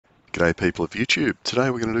G'day people of YouTube. Today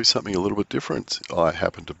we're going to do something a little bit different. I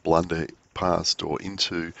happened to blunder past or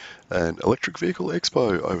into an electric vehicle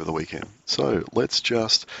expo over the weekend. So let's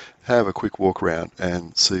just have a quick walk around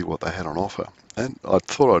and see what they had on offer. And I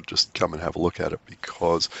thought I'd just come and have a look at it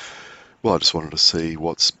because, well, I just wanted to see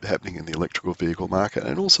what's happening in the electrical vehicle market,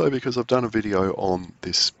 and also because I've done a video on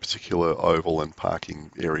this particular oval and parking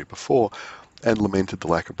area before and lamented the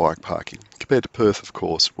lack of bike parking, compared to Perth, of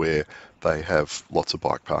course, where they have lots of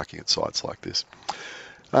bike parking at sites like this.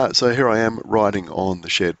 So here I am riding on the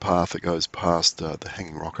shared path that goes past the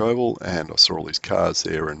Hanging Rock Oval, and I saw all these cars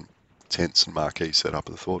there and tents and marquees set up,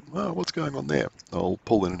 and I thought, oh, what's going on there? I'll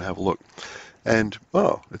pull in and have a look. And,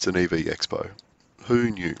 oh, it's an EV Expo.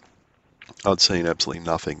 Who knew? I'd seen absolutely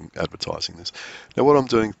nothing advertising this. Now what I'm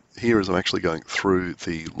doing here is I'm actually going through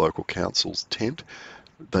the local council's tent.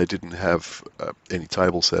 They didn't have any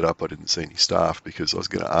table set up. I didn't see any staff because I was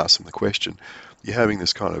going to ask them the question. You're having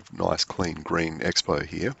this kind of nice, clean, green expo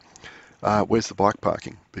here. Where's the bike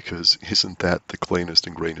parking? Because isn't that the cleanest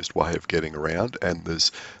and greenest way of getting around? And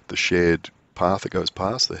there's the shared path that goes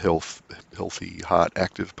past, the healthy, heart,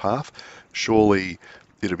 active path. Surely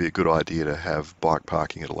it'd be a good idea to have bike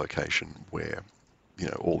parking at a location where, you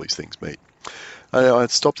know, all these things meet. I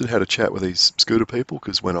stopped and had a chat with these scooter people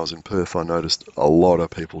because when I was in Perth I noticed a lot of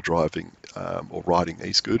people driving or riding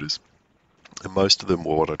e-scooters, and most of them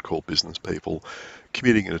were what I'd call business people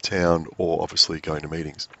commuting into town or obviously going to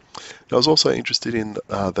meetings. Now, I was also interested in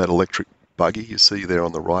that electric buggy you see there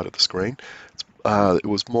on the right of the screen. It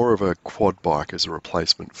was more of a quad bike as a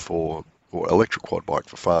replacement for, or electric quad bike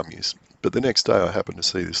for farm use. But the next day I happened to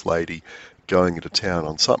see this lady going into town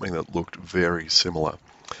on something that looked very similar.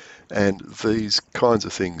 And these kinds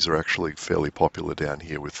of things are actually fairly popular down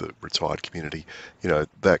here with the retired community. You know,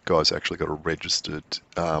 that guy's actually got a registered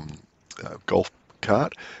golf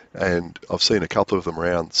cart, and I've seen a couple of them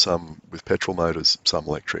around, some with petrol motors, some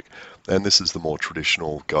electric. And this is the more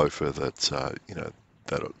traditional gopher that, you know,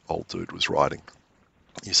 that old dude was riding.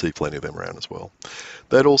 You see plenty of them around as well.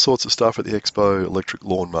 They had all sorts of stuff at the expo: electric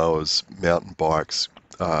lawnmowers, mountain bikes,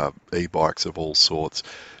 e-bikes of all sorts,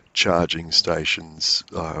 charging stations,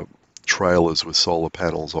 trailers with solar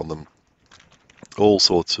panels on them, all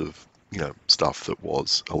sorts of, you know, stuff that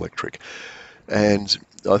was electric. And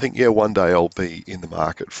I think, yeah, one day I'll be in the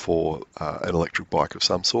market for an electric bike of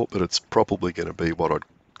some sort, but it's probably going to be what I'd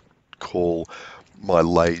call my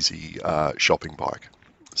lazy shopping bike.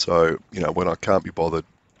 So, you know, when I can't be bothered,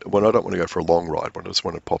 when I don't want to go for a long ride, when I just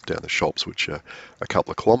want to pop down the shops, which are a couple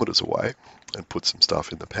of kilometres away, and put some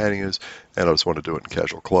stuff in the panniers, and I just want to do it in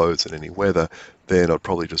casual clothes in any weather, then I'd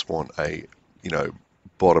probably just want a, you know,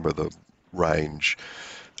 bottom of the range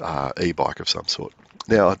e-bike of some sort.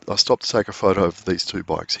 Now, I stopped to take a photo of these two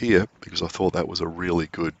bikes here because I thought that was a really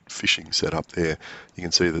good fishing setup there. You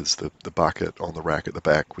can see there's the bucket on the rack at the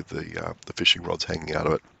back with the fishing rods hanging out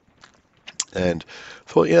of it. And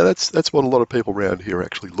I thought, yeah, that's what a lot of people around here are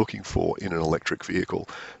actually looking for in an electric vehicle.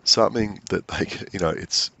 Something that they, you know,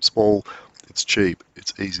 it's small, it's cheap,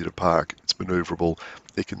 it's easy to park, it's maneuverable,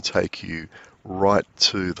 it can take you right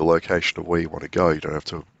to the location of where you want to go. You don't have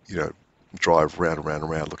to, you know, drive round and round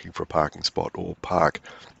and round looking for a parking spot, or park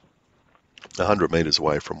 100 metres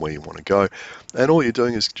away from where you want to go. And all you're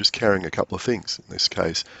doing is just carrying a couple of things. In this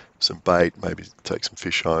case, some bait, maybe take some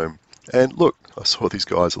fish home. And look, I saw these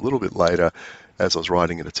guys a little bit later as I was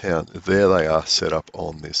riding into town. There they are, set up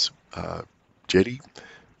on this jetty,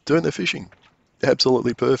 doing their fishing.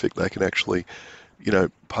 Absolutely perfect. They can actually, you know,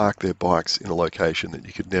 park their bikes in a location that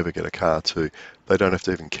you could never get a car to. They don't have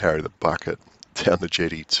to even carry the bucket down the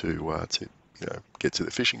jetty to you know, get to the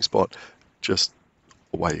fishing spot. Just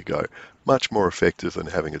away you go. Much more effective than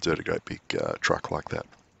having a dirty great big truck like that.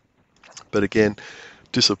 But again,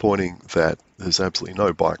 disappointing that there's absolutely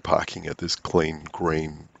no bike parking at this clean,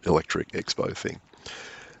 green, electric expo thing.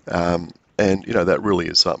 And, you know, that really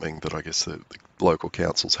is something that I guess the local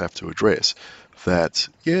councils have to address. That,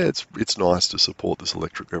 yeah, it's nice to support this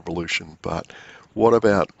electric revolution, but what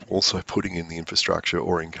about also putting in the infrastructure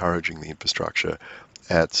or encouraging the infrastructure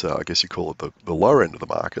at, I guess you call it the lower end of the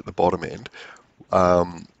market, the bottom end,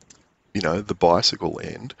 you know, the bicycle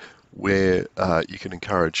end, where you can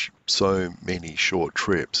encourage so many short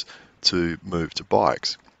trips to move to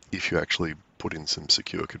bikes if you actually put in some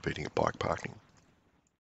secure, convenient bike parking.